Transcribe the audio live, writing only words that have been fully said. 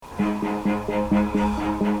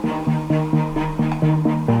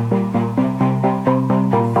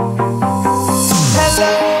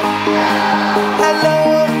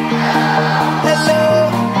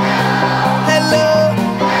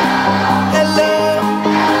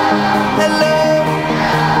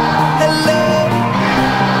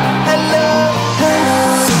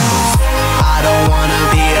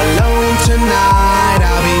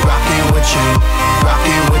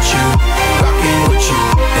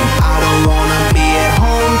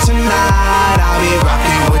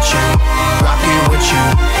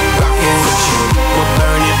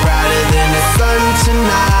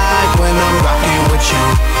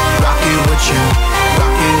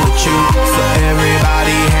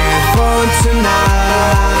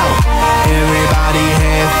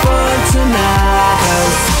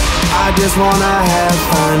I just wanna have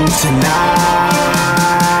fun tonight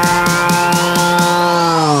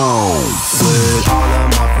with all of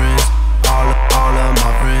my friends, all of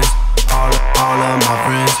my friends, all of my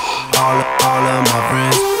friends, all of my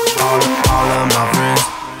friends, all of my friends,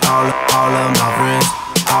 all of my friends,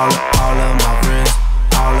 all of my friends,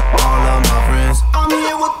 all of my friends. I'm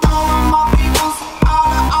here with all of my people,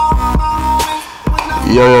 all of my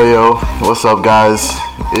friends. Yo, what's up, guys?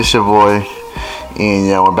 It's your boy. And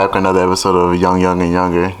yeah, we're back with another episode of Young and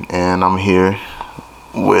Younger, and I'm here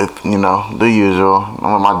with, the usual.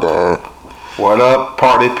 I'm with my dad. What up,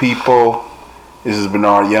 party people? This is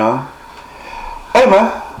Bernard Young. Hey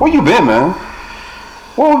man, where you been, man?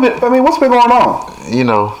 What's been going on?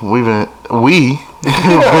 We've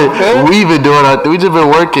been doing we just been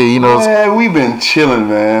working, Man, we've been chilling,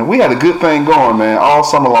 man. We had a good thing going, man. All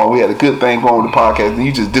summer long, we had a good thing going with the podcast, and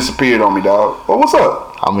you just disappeared on me, dog. Well, what's up?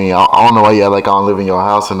 I don't know why you act like I don't live in your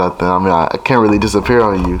house or nothing. I can't really disappear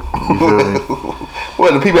on you. You feel me?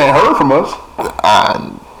 Well, the people ain't heard from us.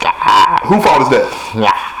 Who fault is that?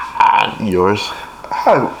 Yours.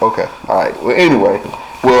 Okay. All right. Well, anyway.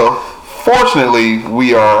 Fortunately,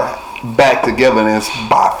 we are back together, and it's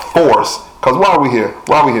by force. Because why are we here?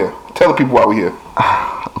 Tell the people why we're here.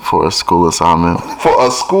 For a school assignment.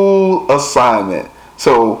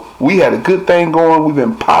 So, we had a good thing going. We've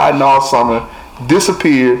been podding all summer.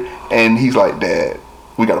 Disappeared, and he's like, Dad,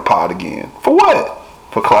 we got to pod again. For what?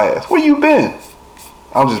 For class. Where you been?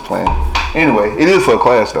 I'm just playing. Anyway, it is for a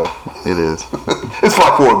class, though. It is. It's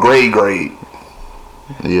like for a grade.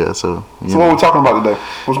 Yeah, so what we're talking about today?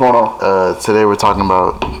 What's going on? Today we're talking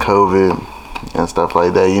about COVID and stuff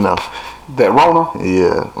like that, That Rona?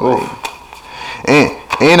 Yeah. Like, and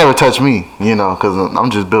it ain't never touched me, because I'm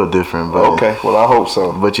just built different. But, okay, well, I hope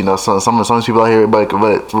so. But, some people out here, but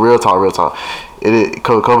real talk,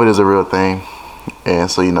 COVID is a real thing. And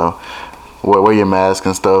so, wear your mask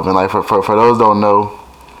and stuff. And, like, for those who don't know,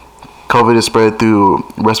 COVID is spread through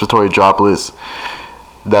respiratory droplets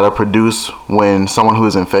that are produced when someone who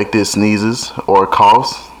is infected sneezes or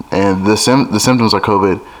coughs. And the symptoms of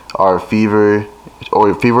COVID are fever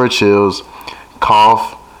or chills,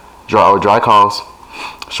 cough, dry coughs,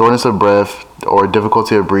 shortness of breath or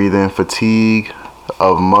difficulty of breathing, fatigue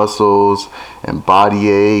of muscles and body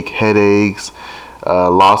ache, headaches,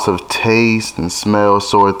 loss of taste and smell,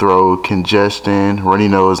 sore throat, congestion, runny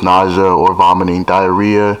nose, nausea or vomiting,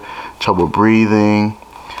 diarrhea, trouble breathing,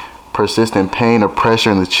 persistent pain or pressure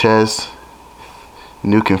in the chest,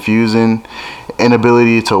 new confusion,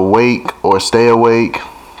 inability to wake or stay awake,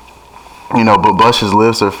 but blush his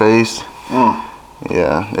lips or face.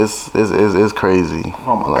 Yeah, it's crazy.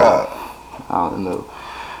 Oh my God. I don't know.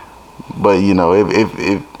 But if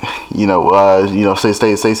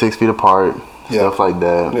stay 6 feet apart, stuff like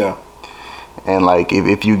that. Yeah. And like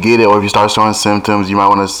if you get it or if you start showing symptoms, you might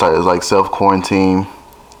want to start like self quarantine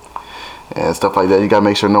and stuff like that. You gotta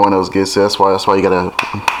make sure no one else gets it. That's why you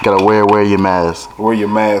gotta wear your mask. Wear your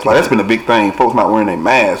mask. Like that's been a big thing. Folks not wearing their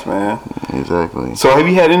mask, man. Exactly. So have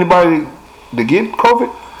you had anybody to get COVID?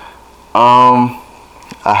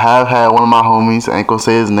 I have had one of my homies, I ain't gonna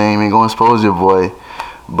say his name, ain't gonna expose your boy,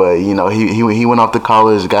 but he went off to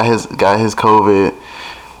college, got his COVID.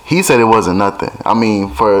 He said it wasn't nothing.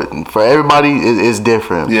 For everybody it's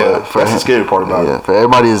different. Yeah, but for that's the scary part about it. Yeah, for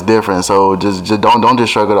everybody it's different. So just don't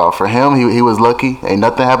just shrug it off. For him, he was lucky. Ain't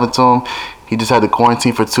nothing happened to him. He just had to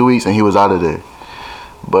quarantine for 2 weeks and he was out of there.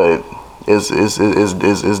 But it's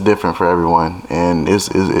different for everyone, and it's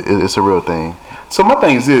a real thing. So my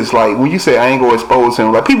thing is this, like when you say I ain't gonna expose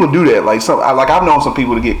him, like people do that. Like I've known some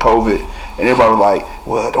people to get COVID, and everybody was like,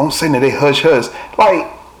 well, don't say that, they hush. Like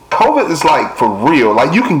COVID is like for real.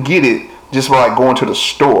 Like you can get it just by like going to the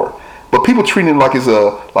store, but people treating it like it's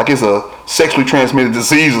a sexually transmitted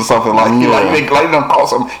disease or something. Like they done caught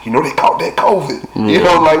something. They caught that COVID.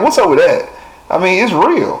 Yeah. Like what's up with that? It's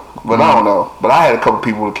real. But I don't know. But I had a couple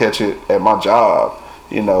people to catch it at my job,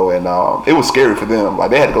 you know, and it was scary for them.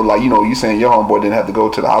 Like, they had to go, like, you know, you saying your homeboy didn't have to go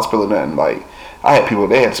to the hospital or nothing. Like, I had people,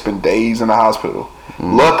 they had to spend days in the hospital.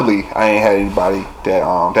 Luckily, I ain't had anybody that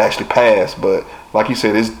actually passed, but like you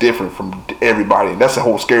said, it's different from everybody. And that's the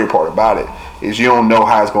whole scary part about it, is you don't know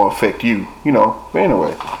how it's going to affect you, you know. But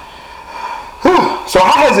anyway. So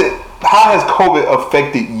how has COVID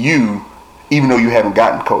affected you, even though you haven't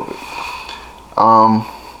gotten COVID?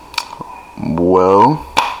 Well,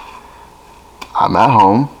 I'm at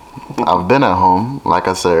home. I've been at home. Like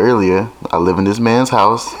I said earlier, I live in this man's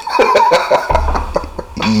house.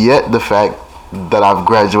 Yet the fact that I've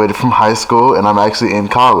graduated from high school and I'm actually in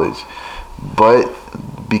college. But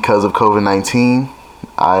because of COVID-19,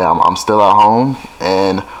 I'm still at home,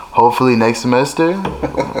 and hopefully next semester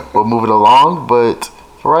we'll move it along. But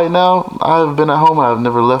for right now, I've been at home. I've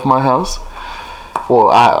never left my house. Well,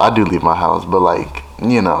 I do leave my house, but like,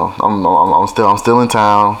 you know, I'm still in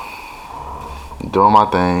town, doing my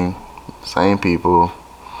thing. Same people.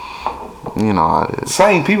 You know how it is.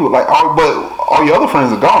 Same people, like, but all your other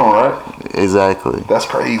friends are gone, right? Exactly. That's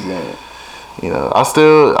crazy, ain't it? You know, I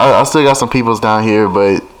still got some peoples down here,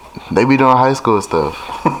 but they be doing high school stuff.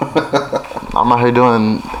 I'm out here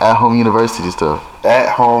doing at-home university stuff.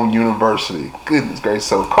 At-home university. Goodness gracious.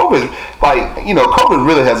 So COVID, like, you know, COVID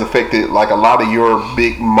really has affected, like, a lot of your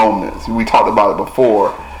big moments. We talked about it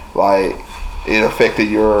before. Like, it affected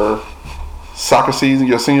your soccer season,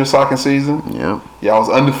 your senior soccer season. Yep. Y'all was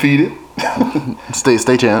undefeated.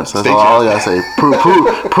 State champs. That's State all I champs. gotta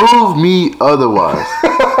say. Prove me otherwise.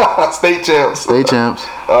 State champs. State champs.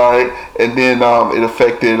 All right. And then it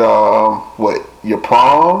affected, what, your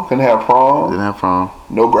prom? Couldn't have prom. Didn't have prom.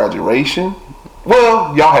 No graduation.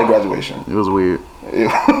 Well, y'all had graduation. It was weird.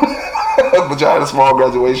 But y'all had a small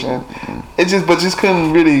graduation. It just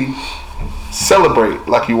couldn't really celebrate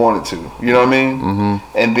like you wanted to. You know what I mean?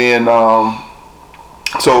 Mm-hmm. And then,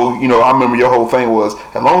 so, you know, I remember your whole thing was,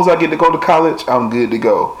 as long as I get to go to college, I'm good to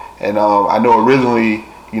go. And I know originally,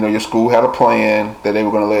 you know, your school had a plan that they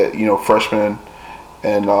were going to let, you know, freshmen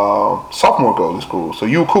and sophomore go to school. So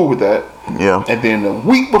you were cool with that. Yeah. And then the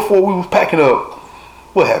week before we was packing up,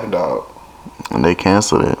 what happened, dog? And they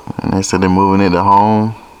canceled it. And they said they're moving it to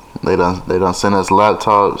home. They done sent us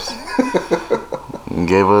laptops. And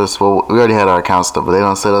gave us, well, we already had our account stuff, but they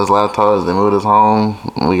done sent us laptops. They moved us home.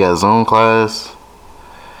 We got Zoom class.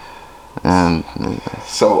 And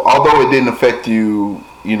so, although it didn't affect you,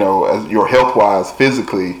 you know, as your health wise,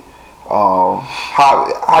 physically,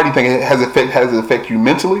 how do you think it has it affected you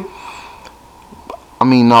mentally? I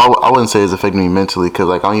mean, no, I wouldn't say it's affecting me mentally, because,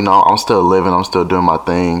 like, you know, I'm still living, I'm still doing my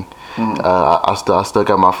thing. Mm-hmm. I still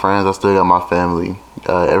got my friends, I still got my family.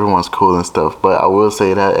 Everyone's cool and stuff, but I will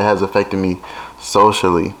say that it has affected me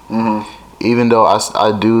socially. Mm-hmm. Even though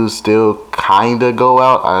I do still kind of go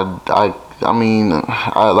out, I mean,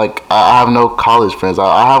 I have no college friends.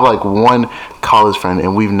 I have like one college friend,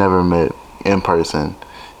 and we've never met in person.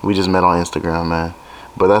 We just met on Instagram, man.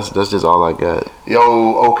 But that's just all I got.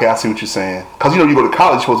 Yo, okay, I see what you're saying. Cause you know, you go to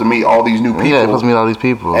college, you're supposed to meet all these new people. Yeah, you're supposed to meet all these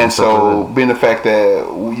people. And so, being the fact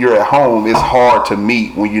that you're at home, it's hard to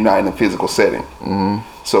meet when you're not in a physical setting. Mm-hmm.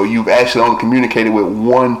 So you've actually only communicated with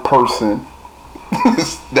one person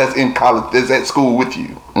that's in college, that's at school with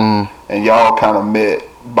you, and y'all kind of met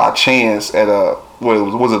by chance at a,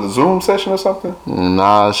 was it a Zoom session or something?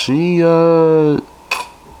 Nah, she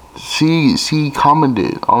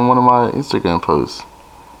commented on one of my Instagram posts.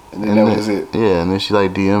 And then that was it. Yeah, and then she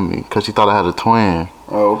like DM'd me because she thought I had a twin.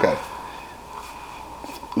 Oh, okay.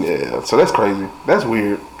 Yeah, so that's crazy. That's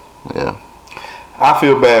weird. Yeah. I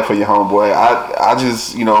feel bad for your homeboy. I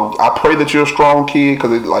just, you know, I pray that you're a strong kid,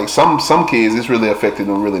 because like some kids, it's really affected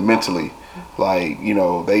them really mentally. Like, you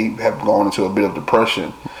know, they have gone into a bit of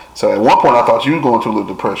depression. So at one point, I thought you were going through a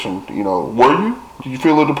little depression. You know, were you? Did you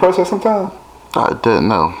feel a little depressed at some time? I didn't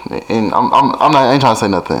know, and I'm not. I ain't trying to say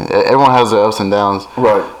nothing. Everyone has their ups and downs,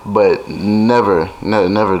 right? But never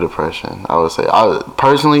depression. I would say,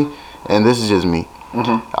 personally, and this is just me.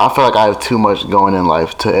 Mm-hmm. I feel like I have too much going in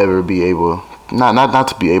life to ever be able, not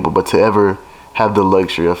to be able, but to ever have the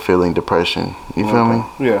luxury of feeling depression. You feel me?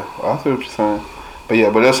 Yeah, I feel what you're saying. But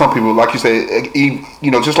yeah, but there's some people, like you said, you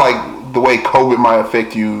know, just like the way COVID might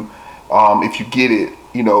affect you, if you get it,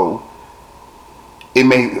 you know, it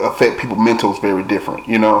may affect people's mentals very different,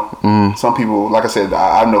 you know. Mm. Some people, like I said,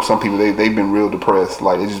 I know some people, they've been real depressed,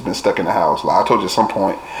 like they've just been stuck in the house. Like I told you at some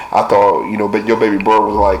point, I thought, you know, but your baby brother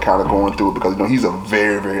was like kind of going through it, because, you know, he's a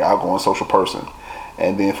very, very outgoing social person.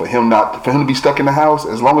 And then for him to be stuck in the house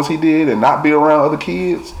as long as he did and not be around other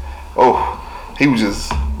kids, he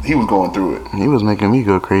was going through it. He was making me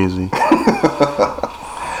go crazy.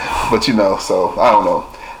 But so I don't know.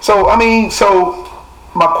 So I mean,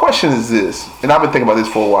 my question is this, and I've been thinking about this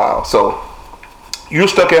for a while. So you're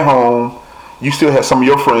stuck at home. You still have some of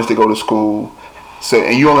your friends that go to school. So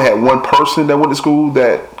and you only had one person that went to school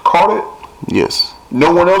that caught it. Yes.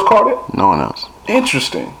 No one else caught it. No one else.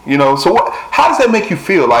 Interesting. So what? How does that make you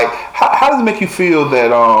feel? Like how does it make you feel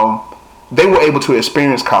that they were able to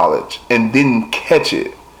experience college and didn't catch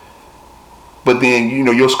it, but then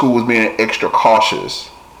your school was being extra cautious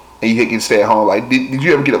and you could stay at home? Like, did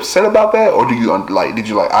you ever get upset about that, or did you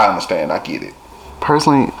I understand, I get it?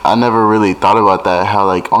 Personally, I never really thought about that. How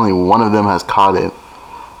like only one of them has caught it,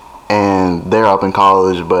 and they're up in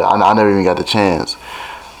college, but I never even got the chance.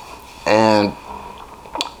 And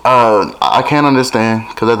I can't understand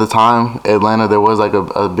because at the time, Atlanta, there was like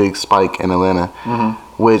a big spike in Atlanta,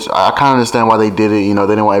 which I kind of understand why they did it. They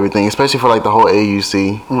didn't want everything, especially for like the whole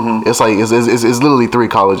AUC. It's like it's literally 3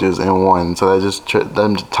 colleges in one, so that just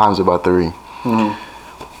them times it by 3.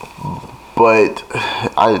 But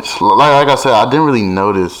like I said, I didn't really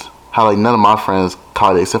notice how like none of my friends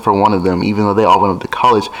caught it except for one of them, even though they all went up to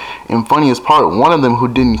college. And funniest part, one of them who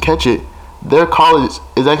didn't catch it, their college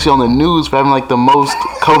is actually on the news for having like the most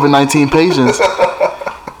COVID-19 patients,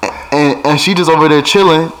 and she just over there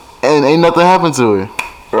chilling, and ain't nothing happened to her.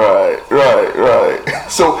 Right.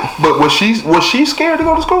 So, but was she scared to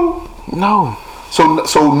go to school? No.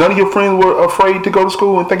 So none of your friends were afraid to go to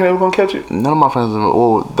school and thinking they were gonna catch it? None of my friends.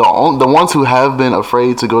 Well, the ones who have been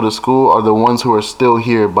afraid to go to school are the ones who are still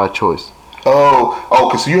here by choice.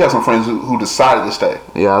 Because you have some friends who decided to stay.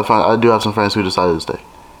 Yeah, I do have some friends who decided to stay.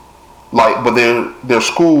 Like, but their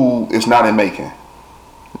school is not in Macon.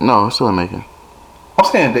 No, it's still in Macon. I'm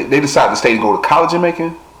saying they decided to stay to go to college in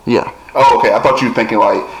Macon. Yeah. Oh, okay. I thought you were thinking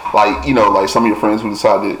like some of your friends who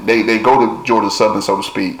decided they go to Georgia Southern, so to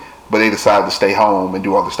speak, but they decided to stay home and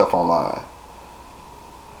do all this stuff online.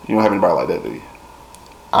 You don't have anybody like that, do you?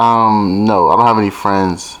 No, I don't have any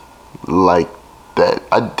friends like that.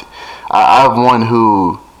 I have one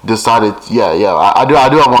who decided. I do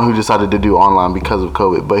have one who decided to do online because of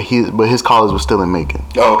COVID, but his college was still in Macon.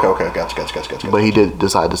 Oh, okay. Gotcha. But he did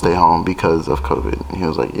decide to stay home because of COVID. He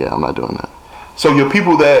was like, "Yeah, I'm not doing that." So your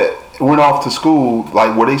people that went off to school,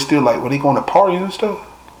 like, were they still like, were they going to parties and stuff?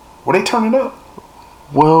 Were they turning up?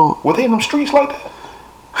 Well, were they in them streets like that?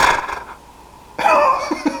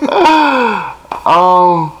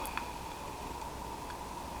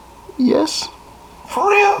 Yes. For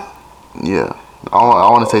real? Yeah. I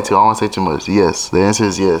want to say too. I don't want to say too much. Yes. The answer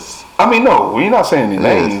is yes. I mean, no, we're not saying any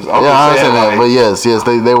names. I understand that, but yes,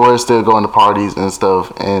 they were still going to parties and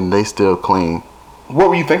stuff, and they still clean. What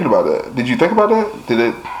were you thinking about that? Did you think about that?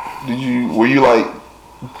 Were you like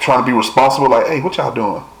trying to be responsible? Like, hey, what y'all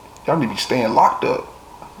doing? Y'all need to be staying locked up.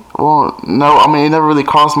 Well, no, I mean, it never really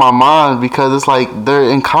crossed my mind because it's like they're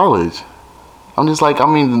in college. I'm just like, I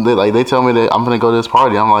mean, they tell me that I'm gonna go to this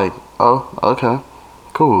party. I'm like, oh, okay,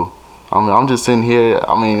 cool. I mean, I'm just sitting here.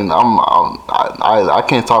 I mean, I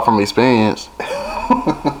can't talk from experience,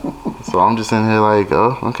 so I'm just sitting here like,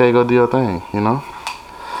 oh, okay, go do your thing,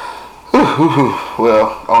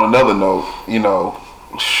 Well, on another note,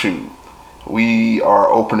 shoot, we are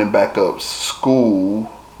opening back up school.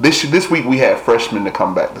 This week we had freshmen to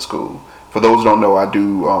come back to school. For those who don't know,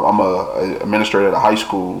 I'm a administrator at a high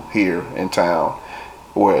school here in town.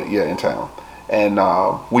 In town. And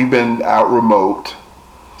we've been out remote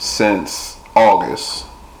since August.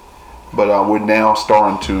 But we're now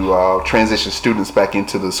starting to transition students back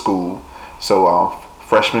into the school. So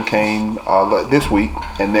freshmen came this week,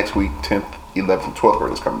 and next week 10th, 11th, and 12th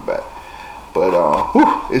graders coming back. But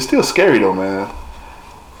it's still scary though, man.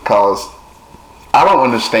 Because I don't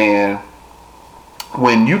understand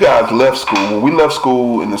when you guys left school. When we left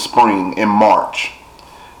school in the spring, in March,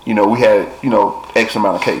 we had X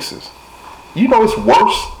amount of cases. It's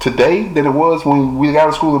worse today than it was when we got out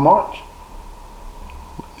of school in March.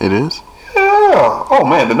 It is? Yeah. Oh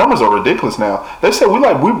man, the numbers are ridiculous now. They said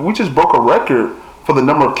we just broke a record for the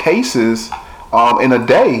number of cases in a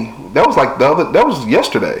day. That was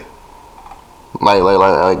yesterday.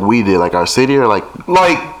 Like we did, like our city, or like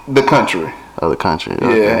the country. Oh, the country. Yeah,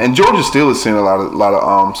 okay. and Georgia still is seeing a lot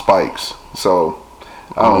of spikes. So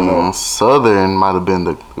I don't know. Southern might have been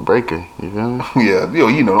the breaker. You feel me? Yeah,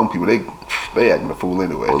 them people they acting a fool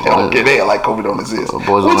anyway. They don't care. They act like COVID don't exist.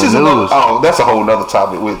 Boys which is that's a whole other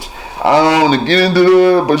topic. Which I don't want to get into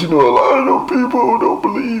that. But a lot of those people don't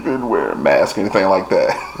believe in wearing masks or anything like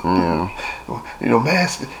that. Yeah.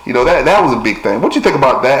 Masks. That was a big thing. What you think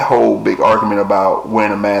about that whole big argument about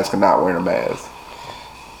wearing a mask and not wearing a mask?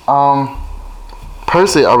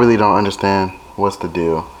 Personally, I really don't understand what's the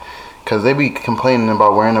deal. Because they be complaining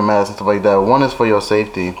about wearing a mask and stuff like that. One is for your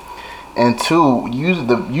safety. And two,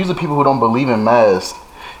 usually people who don't believe in masks,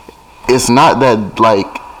 it's not that like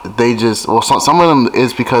they just some of them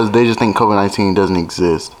is because they just think COVID-19 doesn't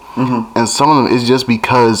exist. Mm-hmm. And some of them is just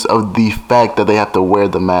because of the fact that they have to wear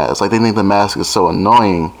the mask. Like they think the mask is so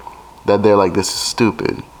annoying that they're like, this is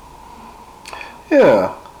stupid.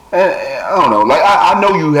 Yeah. And I don't know. Like I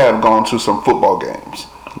know you have gone to some football games.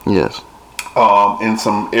 Yes. In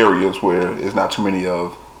some areas where there's not too many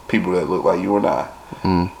of people that look like you and I.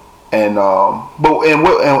 Mm. And and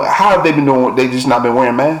how have they been doing? They just not been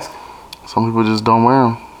wearing masks? Some people just don't wear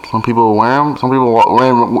them. Some people wear them. Some people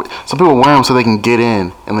wear them so they can get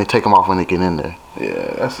in, and they take them off when they get in there.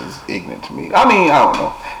 Yeah, that's just ignorant to me. I mean, I don't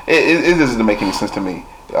know. It doesn't make any sense to me.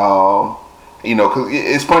 You know, cause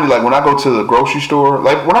it's funny. Like when I go to the grocery store,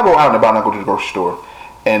 like when I go out and about, and I go to the grocery store,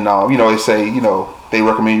 and you know, they say, you know, they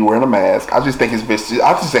recommend you wearing a mask. I just think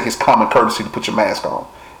it's common courtesy to put your mask on.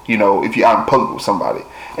 You know, if you're out in public with somebody.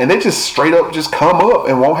 And they just straight up just come up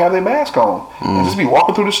and won't have their mask on. And just be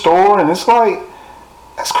walking through the store, and it's like,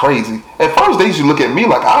 that's crazy. At first, they used to look at me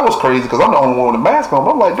like I was crazy because I'm the only one with a mask on.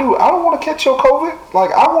 But I'm like, dude, I don't want to catch your COVID.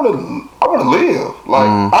 Like, I want to live. Like,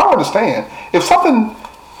 I don't understand. If something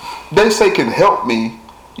they say can help me,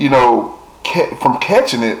 you know, from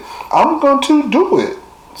catching it, I'm going to do it.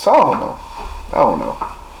 So, I don't know.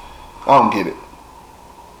 I don't get it.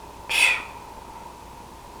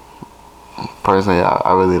 Personally,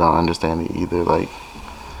 I really don't understand it either. Like,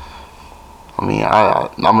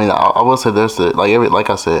 I will say this: that like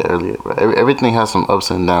I said earlier, everything has some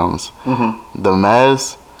ups and downs. Mm-hmm. The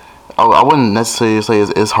mask, I wouldn't necessarily say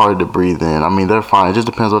it's hard to breathe in. I mean, they're fine. It just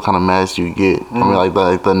depends what kind of mask you get. Mm-hmm. I mean,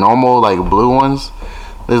 like the normal like blue ones,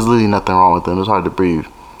 there's literally nothing wrong with them. It's hard to breathe.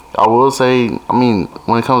 I will say, I mean,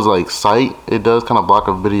 when it comes to like sight, it does kind of block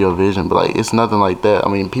a bit of your vision, but like it's nothing like that. I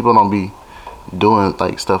mean, people don't be doing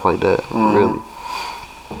like stuff like that, really.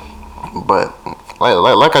 But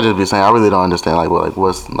like I just be saying, I really don't understand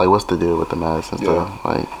what's the deal with the mask and stuff.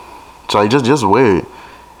 Like, so like just wear it.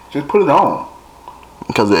 Just put it on.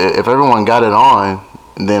 Because if everyone got it on,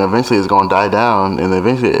 then eventually it's gonna die down, and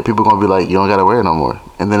eventually people gonna be like, you don't gotta wear it no more,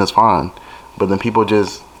 and then it's fine. But then people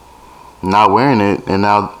just not wearing it, and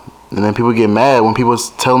then people get mad when people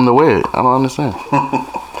tell them to wear it. I don't understand.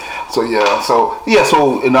 So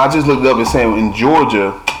and I just looked up and saying in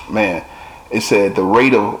Georgia, man, it said the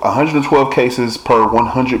rate of 112 cases per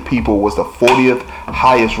 100 people was the 40th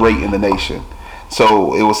highest rate in the nation.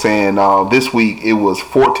 So it was saying this week it was a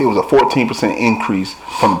 14% increase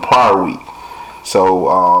from the prior week. So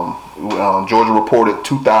Georgia reported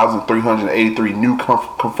 2,383 new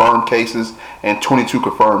confirmed cases and 22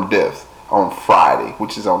 confirmed deaths on Friday,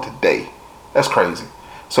 which is on today. That's crazy.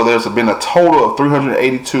 So there's been a total of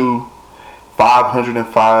 382,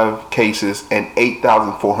 505 cases and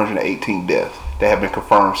 8,418 deaths that have been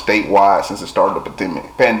confirmed statewide since the start of the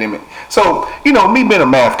pandemic. So, you know, me being a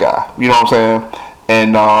math guy, you know what I'm saying?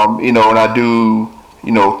 And, you know, and I do,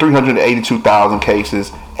 you know, 382,000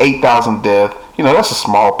 cases, 8,000 deaths. You know, that's a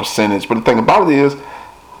small percentage. But the thing about it is,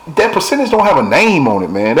 that percentage don't have a name on it,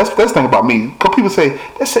 man. That's the thing about me. Because people say,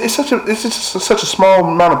 it's just such a small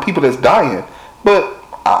amount of people that's dying. But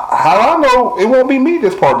how do I know it won't be me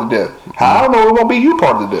that's part of the death? How do I know it won't be you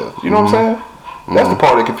part of the death? You know what I'm saying? That's the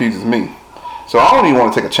part that confuses me. So I don't even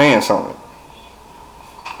want to take a chance on it.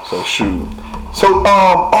 So shoot. So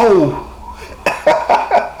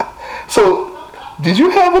so did you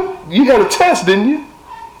had a test, didn't you?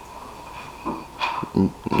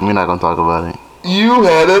 We're not gonna talk about it. You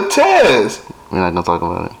had a test. We're not gonna talk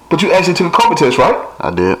about it. But you actually took a COVID test, right? I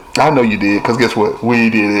did. I know you did, because guess what? We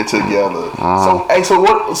did it together. So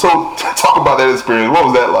talk about that experience. What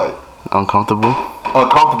was that like?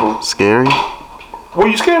 Uncomfortable? Scary. Were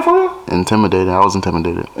you scared for real? Intimidated. I was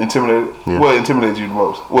intimidated. Intimidated? Yeah. What intimidated you the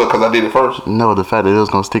most? Well, because I did it first? No, the fact that it was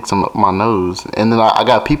gonna stick some up my nose. And then I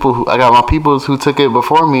got my peoples who took it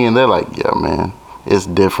before me, and they're like, yeah, man, it's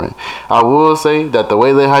different. I will say that the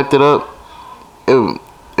way they hyped it up,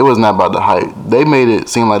 it was not about the hype. They made it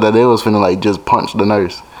seem like that they was finna like just punch the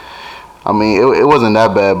nurse. I mean, it wasn't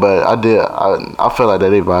that bad, but I felt like that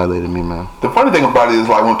they violated me, man. The funny thing about it is,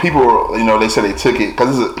 like, when people, you know, they say they took it,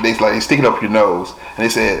 because they stick it up your nose, and they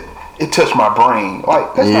said, it touched my brain.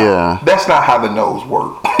 Like, that's not how the nose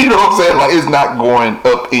works. You know what I'm saying? Like, it's not going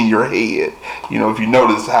up in your head. You know, if you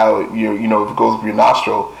notice how, you know, if it goes up your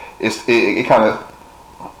nostril, it kind of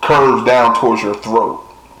curves down towards your throat.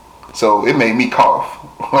 So it made me cough.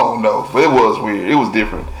 Oh no, but it was weird. It was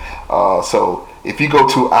different. So if you go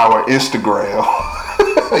to our Instagram,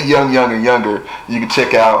 younger, you can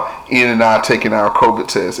check out Ian and I taking our COVID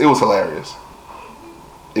test. It was hilarious.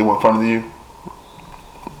 It went funny to you?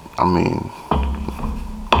 I mean,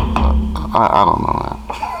 I don't know, man.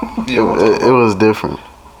 Yeah, It was different.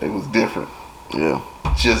 it was different. Yeah,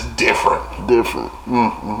 Just different. different.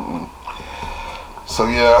 So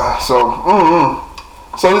yeah, so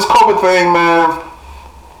this COVID thing, man.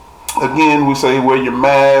 Again, we say wear your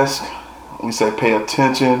mask. We say pay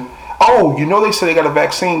attention. Oh, you know they say they got a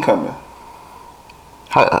vaccine coming.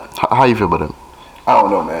 How you feel about it? I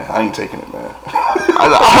don't know, man. I ain't taking it, man.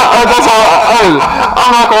 I'm not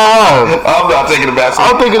gonna lie. I'm not taking the vaccine.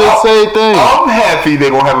 I'm thinking the same thing. I'm happy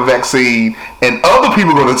they're gonna have a vaccine and other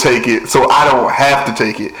people gonna take it, so I don't have to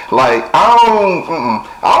take it. Like I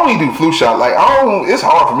don't even do flu shot. Like it's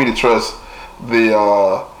hard for me to trust the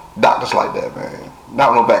doctors like that, man.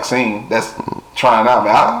 Not no vaccine. That's trying out,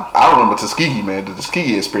 man. I remember Tuskegee, man. The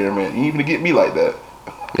Tuskegee experiment. You even to get me like that.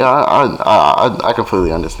 Yeah, I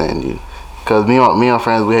completely understand you. Cause me and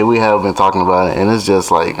friends, we have been talking about it, and it's just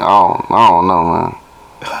like I don't know, man.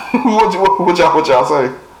 what y'all say?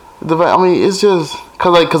 It's just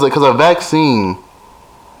cause a vaccine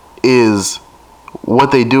is what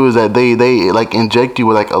they do is that they like inject you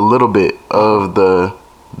with like a little bit of the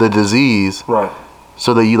disease, Right.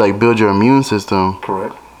 so that you like build your immune system.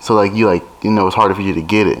 Correct. So like it's harder for you to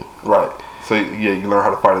get it. Right. So yeah, you learn how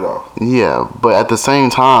to fight it off. Yeah, but at the same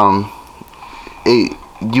time, you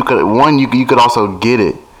could also get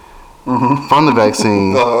it from the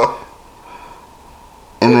vaccine,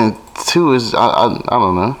 and then two is I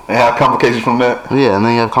don't know. And have complications from that. Yeah, and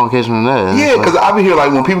then you have complications from that. And Yeah, because I be here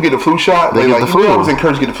like when people get the flu shot, They they get like the flu. we always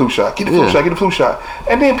encourage to get the flu shot, get the flu Yeah. shot, get the flu shot,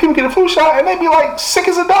 and then people get the flu shot and they be like sick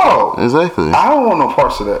as a dog. Exactly. I don't want no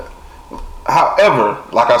parts of that. However,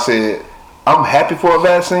 like I said, I'm happy for a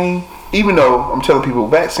vaccine, even though I'm telling people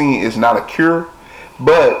vaccine is not a cure,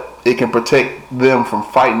 but it can protect them from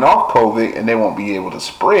fighting off COVID and they won't be able to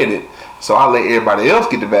spread it. So I let everybody else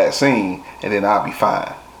get the vaccine and then I'll be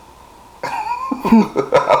fine.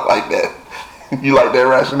 I like that. You like that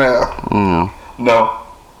rationale? Yeah. No.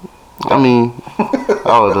 I mean,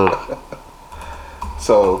 I would have.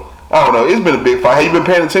 So I don't know. It's been a big fight. Have you been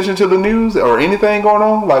paying attention to the news or anything going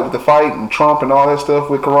on, like with the fight and Trump and all that stuff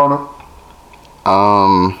with Corona?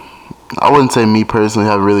 I wouldn't say me personally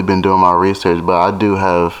have really been doing my research, but I do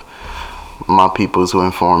have my peoples who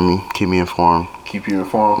inform me, keep me informed. Keep you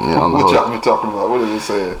informed. Yeah, on the What whole- y'all been talking about? What did it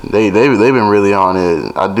say? They've been really on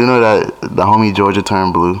it. I do know that the homie Georgia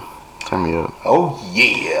turned blue. Turn me up. Oh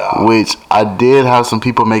yeah. Which I did have some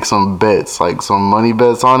people make some bets, like some money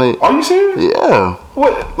bets on it. Are you serious? Yeah,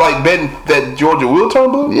 What? Like betting that Georgia will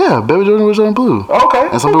turn blue? yeah. Baby Jordan was turning blue. Okay.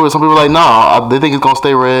 And some people were like, nah, they think it's gonna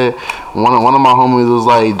stay red. One of my homies was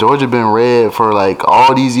like, Georgia been red for like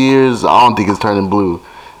all these years. I don't think it's turning blue.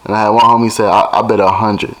 And I had one homie say, I bet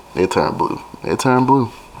 100 it turned blue. It turned blue.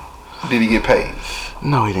 Did he get paid?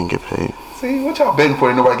 No, he didn't get paid. See, what y'all betting for?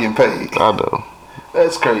 Ain't nobody getting paid. I know.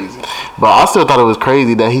 That's crazy. But I still thought it was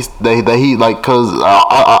crazy that he like, cause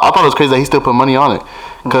I thought it was crazy that he still put money on it.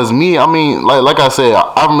 Cause me, I mean, like I said,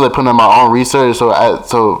 I'm really putting in my own research, so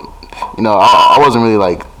you know, I wasn't really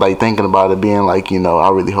like thinking about it being like, you know, I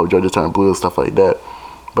really hope Georgia turned blue and stuff like that.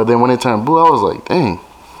 But then when it turned blue, I was like, dang.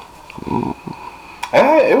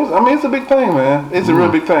 It was. I mean, it's a big thing, man. It's a real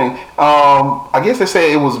big thing. I guess they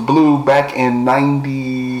say it was blue back in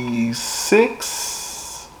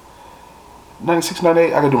 96, 98. I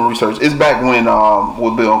gotta do my research. It's back when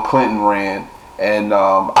Bill Clinton ran, and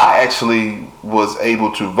I actually was able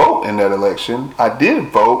to vote in that election. I did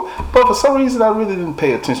vote, but for some reason I really didn't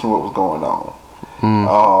pay attention to what was going on.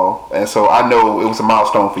 And so I know it was a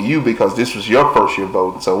milestone for you because this was your first year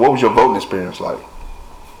voting. So what was your voting experience like?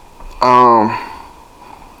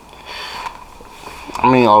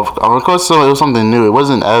 I mean, of course, so it was something new. It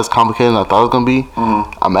wasn't as complicated as I thought it was gonna be.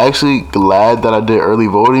 I'm actually glad that I did early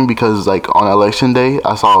voting because, like, on election day,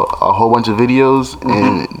 I saw a whole bunch of videos,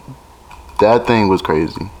 and that thing was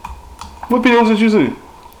crazy. What videos did you see?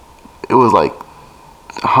 It was like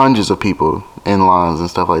hundreds of people in lines and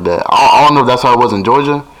stuff like that. I don't know if that's how it was in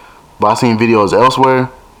Georgia, but I seen videos elsewhere.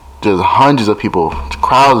 Just hundreds of people,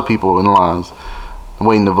 crowds of people in lines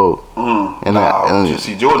waiting to vote. You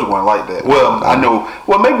see, Georgia wasn't like that. Well, I know.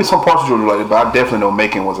 Well, maybe some parts of Georgia were like that, but I definitely know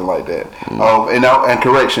Macon wasn't like that. And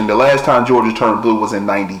correction, the last time Georgia turned blue was in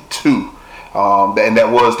 '92, and that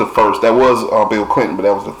was the first. That was Bill Clinton, but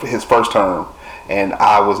that was his first term, and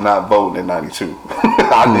I was not voting in '92.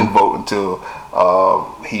 I didn't vote until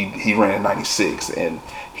he ran in '96, and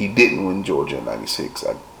he didn't win Georgia in '96.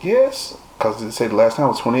 I guess because they say the last time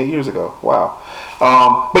was 28 years ago. Wow.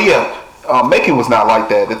 But yeah. Macon was not like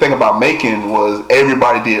that. The thing about Macon was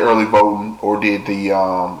everybody did early voting or did the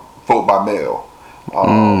vote by mail,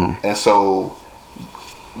 and so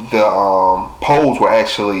the polls were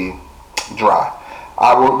actually dry.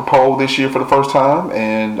 I worked the poll this year for the first time,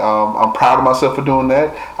 and I'm proud of myself for doing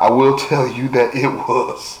that. I will tell you that it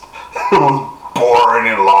was boring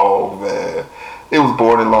and long, man. It was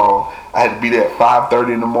boring and long. I had to be there at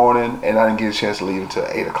 5:30 in the morning, and I didn't get a chance to leave until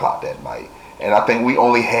 8 o'clock that night. And I think we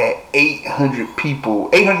only had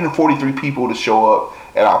 843 people to show up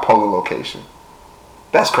at our polling location.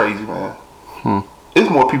 That's crazy, man. There's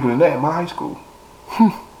more people than that in my high school.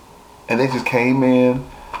 And they just came in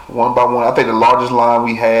one by one. I think the largest line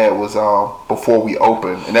we had was before we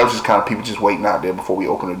opened, and that was just kind of people just waiting out there before we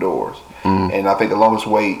opened the doors. And I think the longest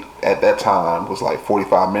wait at that time was like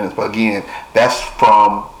 45 minutes. But again, that's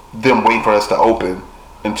from them waiting for us to open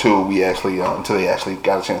until they actually got a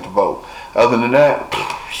chance to vote. Other than that,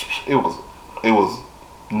 it was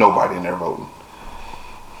nobody in there voting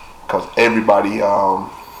because everybody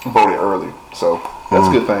voted early. So that's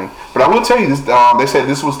a good thing. But I will tell you this: they said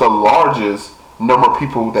this was the largest number of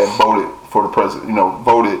people that voted for the president.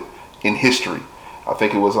 Voted in history. I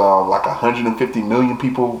think it was like 150 million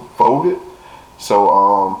people voted. So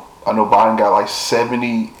I know Biden got like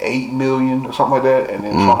 78 million or something like that, and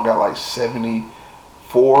then Trump got like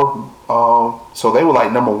 74. So they were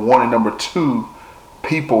like number one and number two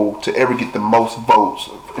people to ever get the most votes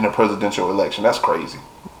in a presidential election. That's crazy.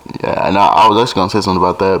 Yeah, and I was actually gonna say something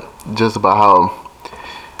about that, just about how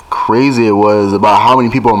crazy it was, about how many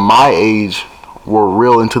people my age were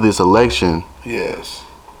real into this election. Yes.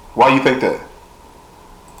 Why do you think that?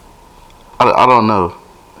 I don't know.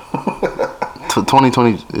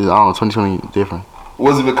 2020, I don't know. 2020 different.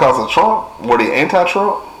 Was it because of Trump? Were they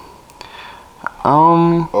anti-Trump?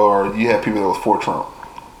 Or you had people that was for Trump?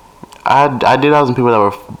 I did have some people that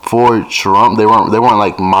were for Trump. They weren't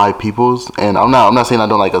like my peoples, and I'm not saying I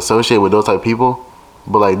don't like associate with those type of people,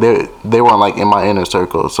 but like they weren't like in my inner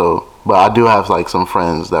circle. So, but I do have like some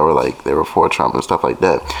friends that were like they were for Trump and stuff like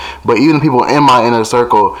that. But even people in my inner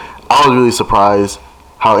circle, I was really surprised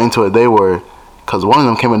how into it they were, because one of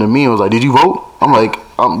them came into me and was like, "Did you vote?" I'm like,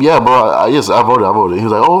 "Yeah, bro. Yes, I voted." He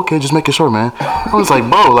was like, "Oh, okay, just making sure, man." I was like,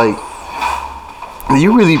 "Bro, like,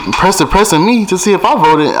 you really pressing me to see if I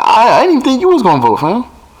voted. I didn't even think you was gonna vote, fam."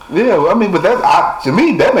 Yeah, I mean, but to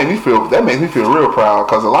me that makes me feel real proud,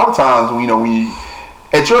 because a lot of times when you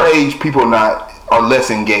at your age, people are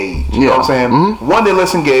less engaged. You know what I'm saying? Mm-hmm. One, they're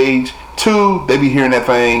less engaged. Two, they be hearing that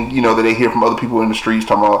thing, that they hear from other people in the streets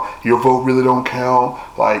talking about your vote really don't count.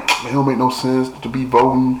 Like, it don't make no sense to be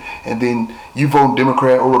voting, and then you vote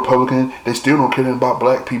Democrat or Republican, they still don't care about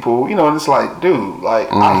black people. And it's like, dude,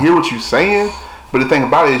 like, I hear what you're saying. But the thing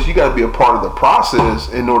about it is, you got to be a part of the process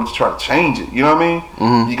in order to try to change it. You know what I mean?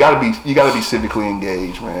 Mm-hmm. You got to be civically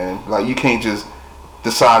engaged, man. Like, you can't just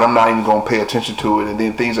decide I'm not even going to pay attention to it, and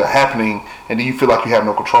then things are happening, and then you feel like you have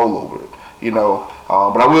no control over it.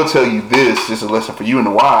 But I will tell you this is a lesson for you and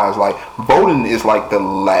the wise. Like, voting is like the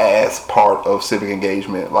last part of civic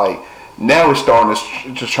engagement. Like, now we're starting to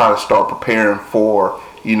just trying to start preparing for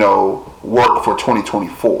work for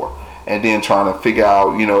 2024. And then trying to figure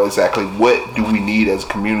out, exactly what do we need as a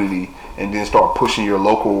community, and then start pushing your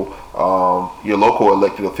local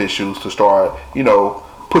elected officials to start,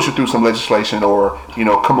 pushing through some legislation, or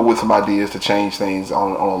come up with some ideas to change things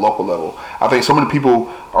on a local level. I think so many people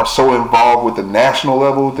are so involved with the national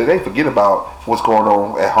level that they forget about what's going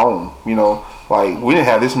on at home. Like, we didn't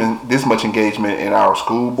have this much engagement in our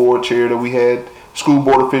school board chair that we had. School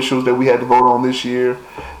board officials that we had to vote on this year.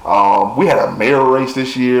 We had a mayor race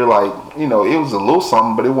this year. Like, it was a little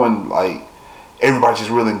something, but it wasn't like everybody's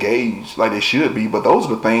just really engaged like they should be. But those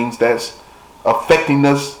are the things that's affecting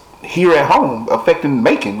us here at home, affecting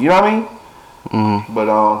Macon. You know what I mean? Mm-hmm. But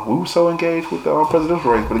we were so engaged with the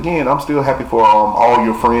presidential race. But again, I'm still happy for all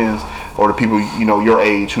your friends or the people your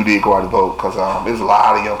age who did go out and vote, because there's a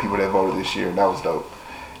lot of young people that voted this year, and that was dope.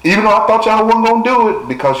 Even though I thought y'all wasn't gonna do it,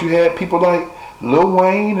 because you had people like Lil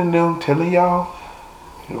Wayne and them telling y'all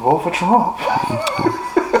to vote for Trump.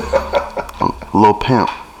 Lil Pimp.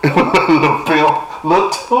 Lil Pimp. Lil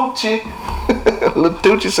Tucci. Lil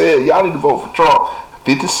Tucci said y'all need to vote for Trump.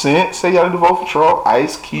 50 Cent said y'all need to vote for Trump.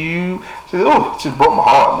 Ice Cube said, "Oh, it just broke my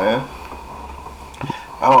heart, man."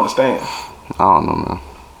 I don't understand. I don't know, man.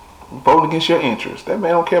 Voting against your interests. That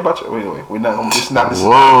man don't care about you. Anyway, we're not. This is not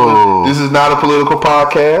a political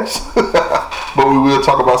podcast, but we will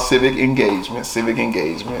talk about civic engagement. So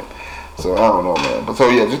I don't know, man. But so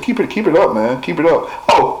yeah, just keep it up, man. Keep it up.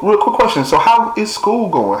 Oh, real quick question. So how is school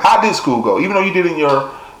going? How did school go? Even though you did it in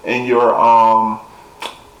your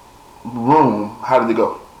room, how did it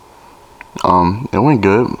go? It went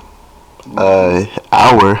good.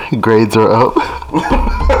 Our grades are up.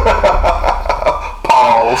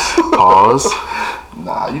 Pause. Pause.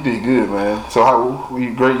 Nah, you did good, man. So how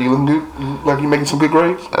you great? You looking good? You like you making some good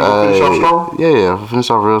grades? You finish off strong? Yeah, finish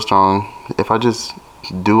off real strong. If I just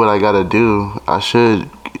do what I gotta do, I should.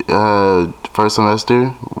 First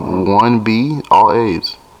semester, 1B, all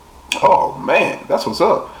A's. Oh man, that's what's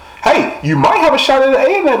up. Hey, you might have a shot at an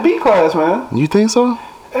A in that B class, man. You think so?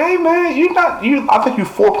 Hey man, you're not you. I think you're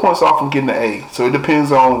 4 points off from getting an A. So it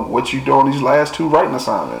depends on what you do on these last 2 writing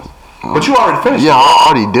assignments. But you already finished. Yeah, I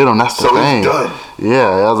already did them. That's the so thing. It's done. Yeah,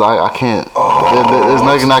 I was like, I can't. There's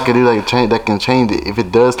nothing I can do that can change it if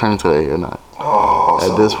it does turn into an A or not.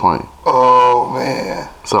 At this point. Oh man.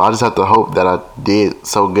 So I just have to hope that I did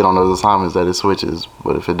so good on those assignments that it switches.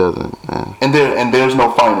 But if it doesn't, then And there's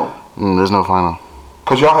no final. There's no final.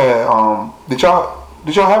 Cause y'all had did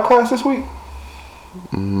y'all have class this week?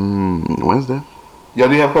 Wednesday. Y'all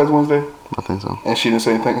did have class Wednesday? I think so. And she didn't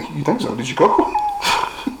say anything. You think so? Did you go?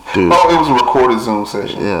 Dude. Oh, it was a recorded Zoom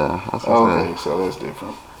session. Yeah. That's what I Okay, so that's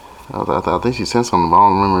different. I think she sent something, but I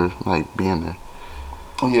don't remember like being there.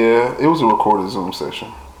 Yeah, it was a recorded Zoom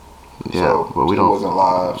session. Yeah, so but it wasn't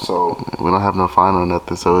live, so we don't have no final or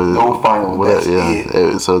nothing. So no final. That's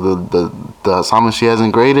it. So the assignment she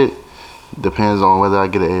hasn't graded depends on whether I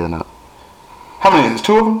get an A or not. How many? Is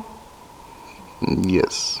 2 of them?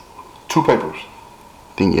 Yes. 2 papers.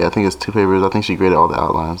 I think it's 2 papers. I think she graded all the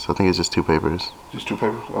outlines. I think it's just 2 papers. Just 2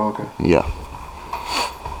 papers. Oh, okay. Yeah.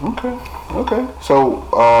 Okay. So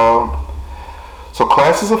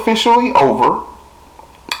class is officially over.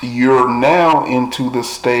 You're now into the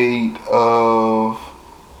state of,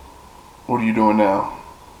 what are you doing now?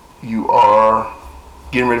 You are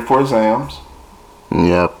getting ready for exams.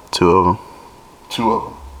 Yeah, 2 of them. 2 of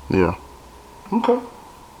them. Yeah. Okay.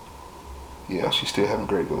 Yeah, she still haven't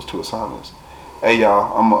graded those 2 assignments. Hey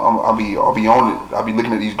y'all, I'll be on it. I'll be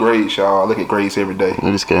looking at these grades, y'all. I look at grades every day. It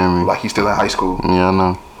just scaring me. Like he's still in high school. Yeah, I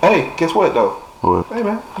know. Hey, guess what though? What? Hey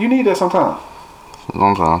man, you need that sometime.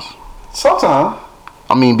 Sometimes. Sometime.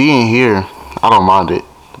 I mean, being here, I don't mind it,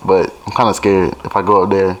 but I'm kind of scared if I go up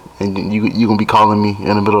there and you gonna be calling me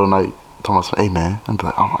in the middle of the night, talking about, hey man, I'm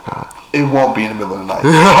like, oh my god. It won't be in the middle of the night,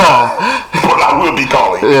 but I will be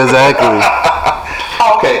calling. Exactly.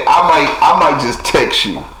 Okay, I might just text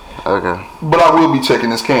you. Okay. But I will be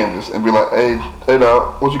checking this canvas and be like, hey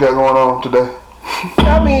dog, what you got going on today?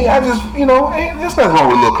 I mean, I just, there's nothing wrong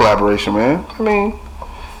with a little collaboration, man. I mean,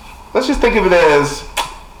 let's just think of it as,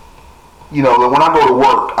 when I go to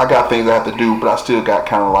work, I got things I have to do, but I still got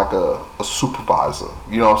kind of like a supervisor.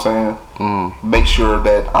 You know what I'm saying? Make sure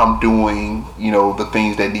that I'm doing, the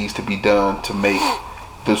things that needs to be done to make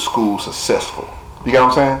the school successful. You got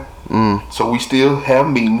what I'm saying? So we still have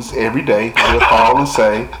meetings every day. We'll call and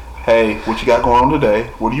say, hey, what you got going on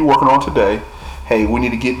today? What are you working on today? Hey, we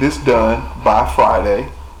need to get this done by Friday.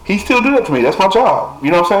 He still do that to me. That's my job.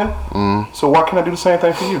 You know what I'm saying? So why can't I do the same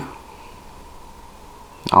thing for you?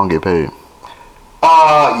 I don't get paid.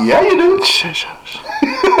 Yeah, you do.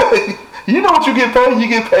 You know what you get paid? You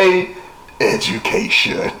get paid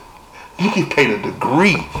education. You get paid a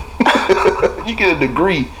degree. You get a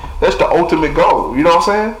degree. That's the ultimate goal. You know what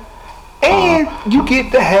I'm saying? And you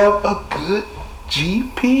get to have a good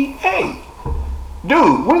GPA.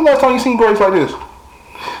 Dude, when the last time you seen grades like this?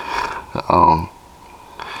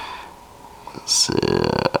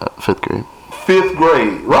 5th grade. 5th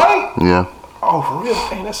grade, right? Yeah. Oh, for real?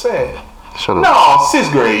 Dang, that's sad. Shut up. No,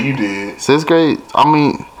 6th grade you did. 6th grade, I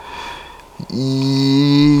mean,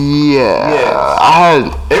 yeah. Yes. I had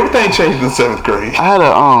Everything changed in 7th grade. I had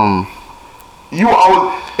a You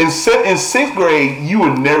always in 6th grade you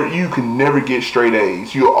could never get straight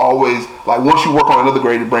A's. You always like once you work on another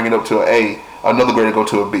grade to bring it up to an A, another grade to go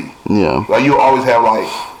to a B. Yeah. Like you always have like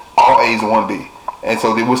all A's and 1 B. And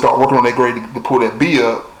so then we'll start working on that grade to pull that B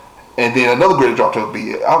up, and then another grade to drop to a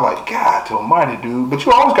B. I'm like, God almighty, dude. But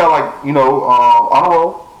you always got like, honor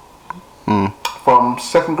roll from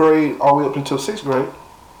 2nd grade all the way up until 6th grade.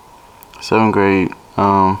 7th grade,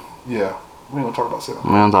 Yeah. We ain't gonna talk about 7th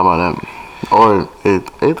grade. we don't talk about that. Or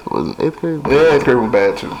 8th was 8th grade? Yeah, 8th grade was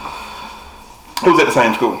bad too. It was at the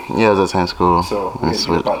same school. Yeah, it was at the same school. So we and had to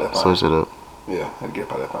get about that thing. switch it up. Yeah, had to get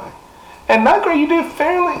by that thing. And 9th grade you did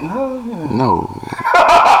fairly. No.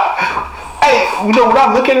 Hey, when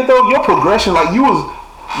I look at it though, your progression, like you was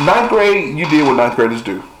 9th grade, you did what 9th graders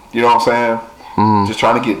do. You know what I'm saying? Just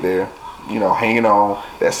trying to get there. Hanging on.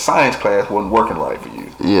 That science class wasn't working right for you.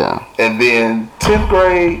 Yeah. And then 10th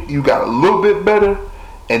grade, you got a little bit better.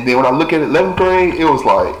 And then when I look at 11th grade, it was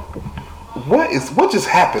like, what just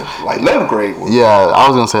happened? Like 11th grade was. Yeah, I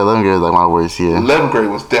was gonna say 11th grade was like my worst year. 11th grade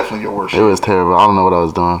was definitely your worst It year. was terrible. I don't know what I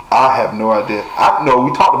was doing. I have no idea. I know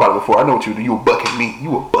we talked about it before. I know what you do. You were bucking me.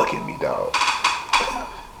 You were bucking me, dog.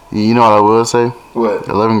 You know what I will say? What?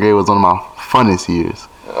 11th grade was one of my funnest years.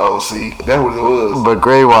 Oh, see, that's what it was. But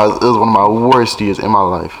grade wise, it was one of my worst years in my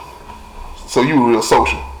life. So you were real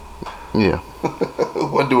social. Yeah.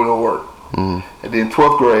 Wasn't doing no work. Mm. And then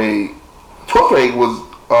 12th grade. 12th grade was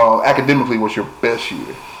academically was your best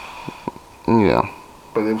year. Yeah.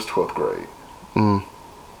 But it was 12th grade. Mm.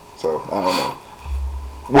 So I don't know.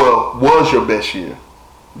 Well, was your best year?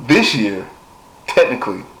 This year,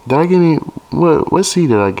 technically. Did I get any? What C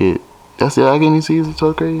did I get? Did I get any C's in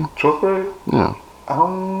 12th grade? 12th grade? Yeah. I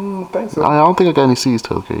don't think so. I don't think I got any C's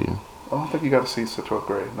 12th grade. I don't think you got a C to 12th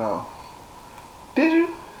grade. No. Did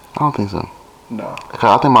you? I don't think so. No.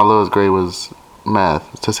 I think my lowest grade was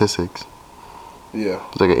math, statistics. Yeah.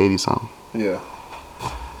 It was like an 80 something. Yeah.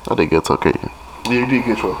 I did good 12th grade. Yeah, you did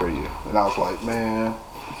good 12th grade year. And I was like, man,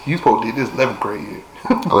 you supposed to do this 11th grade year.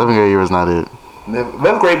 11th grade year was not it.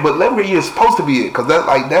 11th grade, but 11th grade year is supposed to be it, cause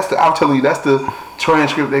I'm telling you, that's the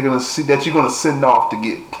transcript they're gonna see that you're gonna send off to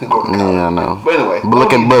go to college. Yeah, I know. But anyway, But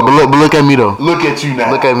look at me though. Look at you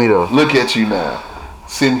now. Look at me though. Look at you now,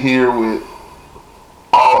 sitting here with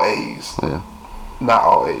all A's. Yeah. Not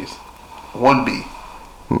all A's. 1B.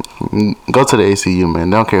 Go to the ACU, man.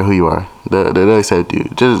 They don't care who you are. They'll accept you.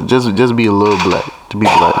 Just be a little black. To be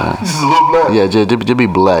black, man. Just a little black. Yeah, just be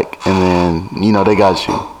black, and then they got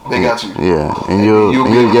you. They got you. Yeah, and you'll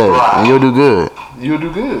do good. You'll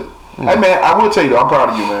do good. Yeah. Hey man, I will tell you though, I'm proud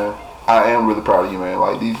of you, man. I am really proud of you, man.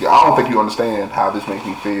 Like I don't think you understand how this makes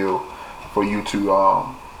me feel for you to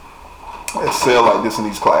excel like this in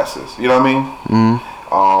these classes. You know what I mean?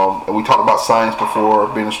 Mm-hmm. And we talked about science before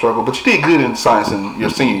being a struggle, but you did good in science in your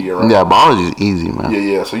senior year, right? Yeah, biology is easy, man.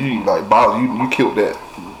 Yeah. So you like biology, you killed that.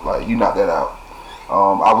 Like you knocked that out.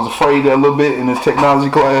 I was afraid a little bit in this technology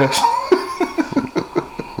class.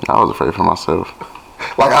 I was afraid for myself.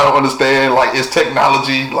 Like I don't understand. Like it's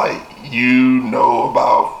technology. Like you know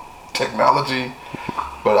about technology,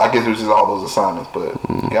 but I guess it was just all those assignments. But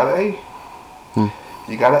you got an A.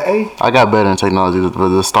 You got an A. I got better in technology. But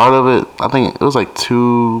the start of it, I think it was like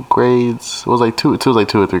 2 grades. It was like 2 or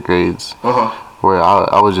 3 grades where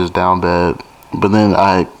I was just down bad. But then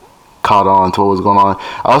I caught on to what was going on.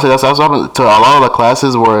 I would say that's what happened to a lot of the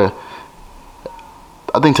classes where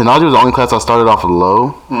I think technology was the only class I started off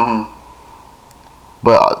low. Mm-hmm.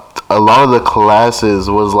 But a lot of the classes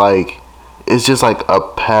was like, it's just like a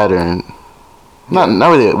pattern. Not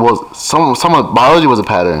really. Well, some of biology was a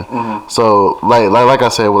pattern. Mm-hmm. So like I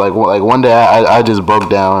said, like one day I just broke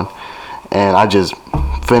down and I just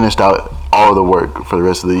finished out all the work for the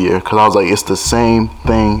rest of the year because I was like, it's the same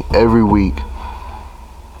thing every week.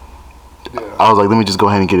 Yeah. I was like, let me just go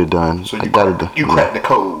ahead and get it done. So you cracked the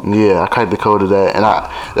code. Yeah, I cracked the code of that, and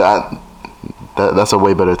that's a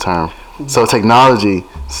way better term. So technology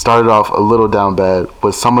started off a little down bad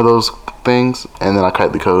with some of those things, and then I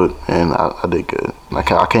cracked the code, and I did good.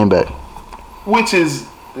 I came back. Which is,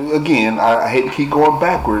 again, I hate to keep going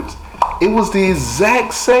backwards. It was the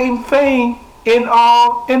exact same thing in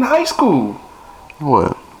high school.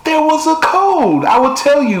 What? There was a code. I would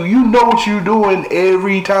tell you, you know what you're doing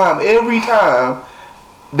every time. Every time,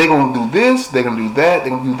 they're going to do this, they're going to do that, they're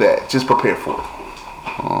going to do that. Just prepare for it.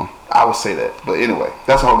 I would say that. But anyway,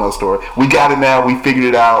 that's a whole nother story. We got it now. We figured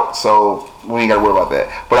it out. So we ain't got to worry about that.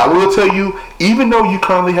 But I will tell you, even though you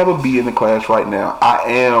currently have a B in the class right now, I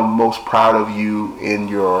am most proud of you in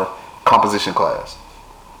your composition class.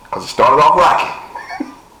 Because it started off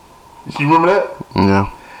rocking. You remember that? Yeah.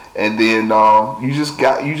 And then you just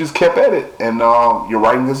kept at it, and your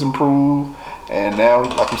writing has improved. And now,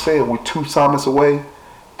 like you said, we're 2 assignments away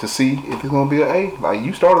to see if it's gonna be an A. Like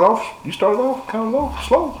you started off kind of low,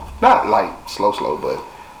 slow, not like slow, but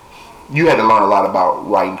you had to learn a lot about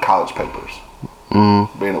writing college papers.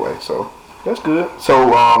 Mm-hmm. But anyway, so that's good. So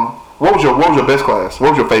what was your best class? What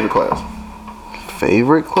was your favorite class?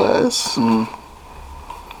 Favorite class? Mm-hmm.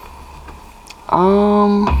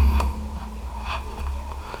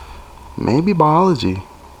 Maybe biology.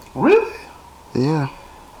 Really? Yeah.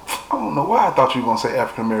 I don't know why I thought you were going to say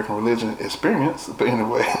African American religion experience, but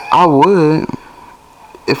anyway. I would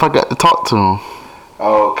if I got to talk to him.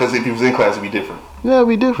 Oh, because if he was in class, it'd be different. Yeah, it'd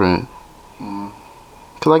be different.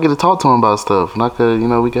 Because I get to talk to him about stuff, and I could,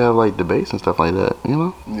 we could have like debates and stuff like that,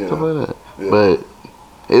 Yeah. Stuff like that. Yeah. But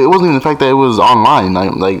it wasn't even the fact that it was online.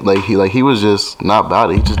 Like he was just not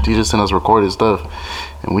about it. He just sent us recorded stuff,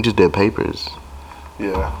 and we just did papers.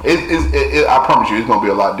 Yeah, I promise you, it's gonna be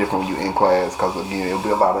a lot different when you're in class because again, it'll be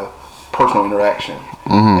a lot of personal interaction,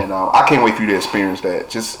 and I can't wait for you to experience that.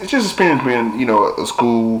 It's just experience being, a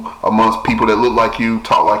school amongst people that look like you,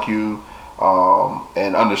 talk like you,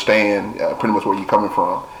 and understand pretty much where you're coming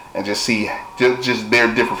from, and just see just their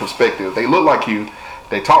different perspective. They look like you,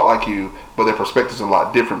 they talk like you, but their perspective's a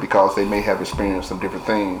lot different because they may have experienced some different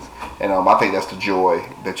things. And I think that's the joy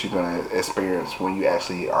that you're gonna experience when you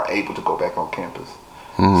actually are able to go back on campus.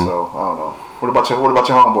 Mm-hmm. So I don't know. What about your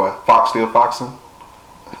homeboy? Fox still foxing?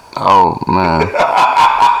 Oh man,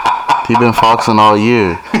 he been foxing all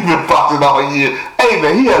year. He been foxing all year. Hey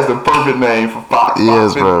man, he has the perfect name for Fox.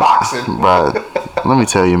 Yes, bro. But let me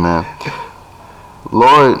tell you, man.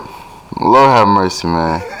 Lord have mercy,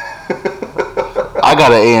 man. I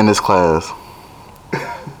got an A in this class,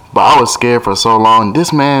 but I was scared for so long.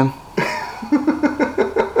 This man,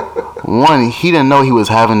 one, he didn't know he was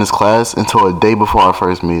having this class until a day before our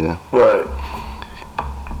first meeting. Right.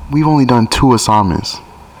 We've only done 2 assignments.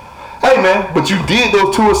 Hey man, but you did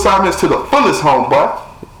those 2 assignments to the fullest, homeboy.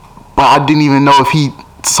 But I didn't even know if he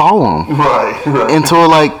saw them. Right. Until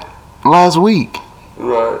like last week.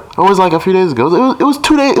 Right. It was like a few days ago. It was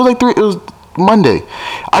 2 days. It was like 3. It was Monday.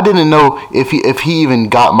 I didn't know if he even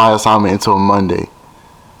got my assignment until Monday.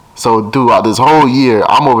 So throughout this whole year,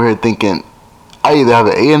 I'm over here thinking I either have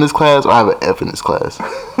an A in this class or I have an F in this class.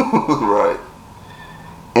 Right.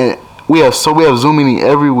 And we have Zoom meeting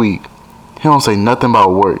every week. He don't say nothing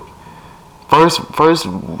about work. First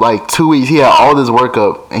like 2 weeks, he had all this work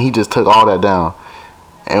up, and he just took all that down.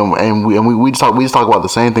 And we just talk about the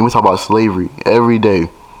same thing. We talk about slavery every day.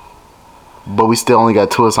 But we still only got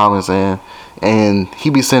 2 assignments in, and he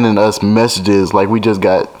be sending us messages like we just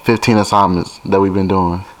got 15 assignments that we've been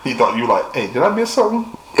doing. He thought you like, hey, did I miss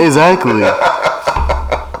something? Exactly.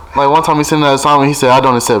 Like one time he sent that assignment, he said, I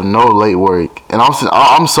don't accept no late work, and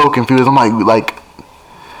I'm so confused. I'm like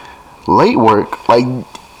late work? Like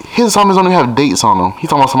his assignments don't even have dates on them. He's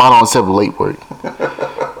talking about somebody don't accept late work.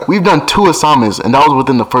 We've done 2 assignments, and that was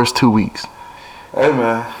within the first 2 weeks. Hey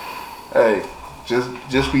man, hey,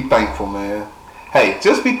 just be thankful, man. Hey,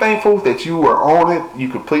 just be thankful that you were on it. You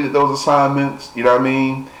completed those assignments. You know what I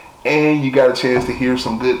mean? And you got a chance to hear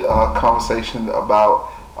some good conversation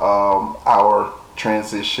about our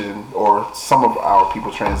transition, or some of our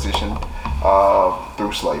people transition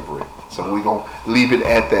through slavery. So we're going to leave it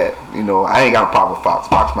at that. You know, I ain't got a problem with Fox.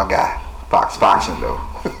 Fox my guy. Foxing though.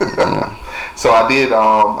 So I did,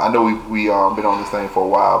 I know we been on this thing for a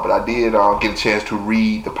while, but I did get a chance to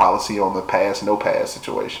read the policy on the pass, no pass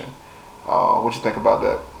situation. What you think about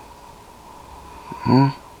that?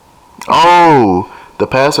 Oh, the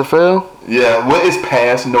pass or fail? Yeah, what is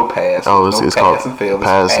pass, no pass? Oh, it's called pass and fail.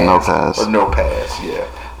 Pass, no pass. Or no pass, yeah.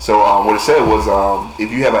 So what it said was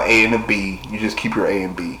if you have an A and a B, you just keep your A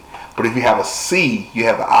and B. But if you have a C, you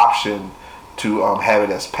have the option to have it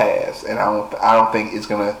as pass. And I don't think it's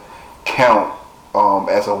going to count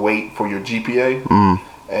as a weight for your GPA.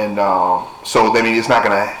 And so I mean, it's not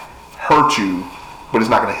going to hurt you, but it's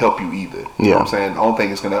not going to help you either. You know what I'm saying? The only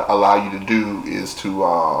thing it's going to allow you to do is to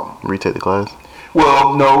retake the class.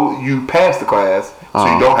 Well, no, you pass the class, so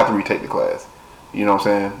you don't have to retake the class. You know what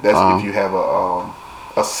I'm saying? That's if you have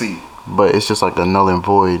a C. But it's just like a null and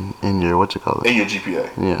void in your in your GPA.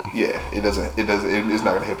 Yeah. Yeah. It's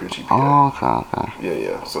not gonna help your GPA. Oh, okay.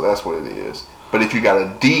 Yeah. So that's what it is. But if you got a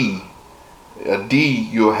D,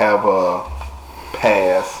 you'll have a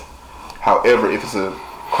pass. However, if it's a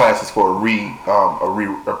class is for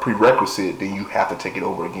a prerequisite, then you have to take it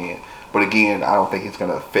over again. But again, I don't think it's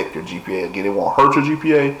gonna affect your GPA. Again, it won't hurt your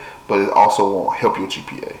GPA, but it also won't help your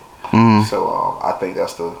GPA. So I think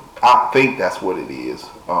that's what it is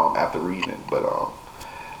after reading it. But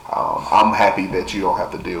I'm happy that you don't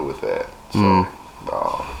have to deal with that. So,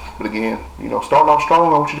 but again, you know, starting off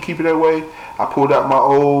strong. I want you to keep it that way. I pulled out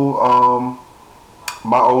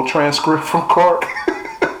my old transcript from Clark.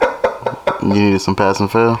 You needed some pass and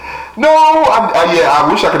fail? No, I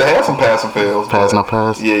wish I could have had some pass and fails. Pass, no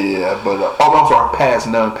pass? Yeah, but I'm sorry, pass,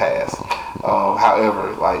 none pass.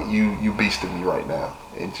 However, like you beasting me right now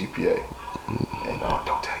in GPA. And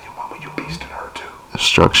don't tell your mama you beasting her too.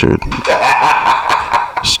 Structured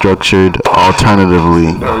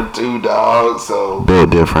alternatively. Her too, dog. So bit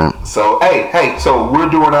different. So hey, so we're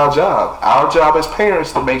doing our job. Our job as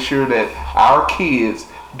parents to make sure that our kids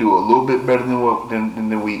do a little bit better than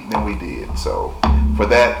we did. So for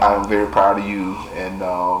that, I'm very proud of you. And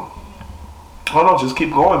just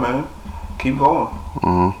keep going, man. Keep going.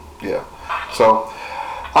 Yeah. So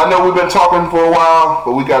I know we've been talking for a while,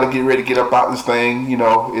 but we got to get ready to get up out this thing. You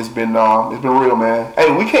know, it's been real, man. Hey,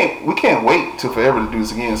 we can't wait till forever to do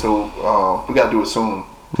this again. So we got to do it soon.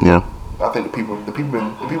 Yeah. I think the people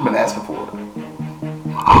been asking for it.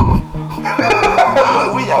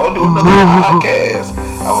 We all do another podcast.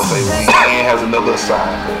 I would say Ian has another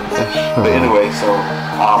assignment. But anyway, so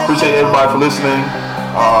I appreciate everybody for listening.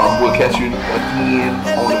 We'll catch you again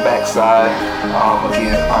on the backside.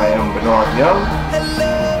 Again, I am Bernard Young.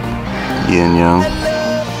 Yin Young.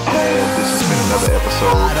 And this has been another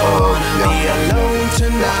episode of Young Young.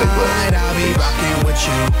 Y'all stay blessed. I'll be rocking with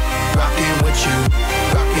you, rocking with you.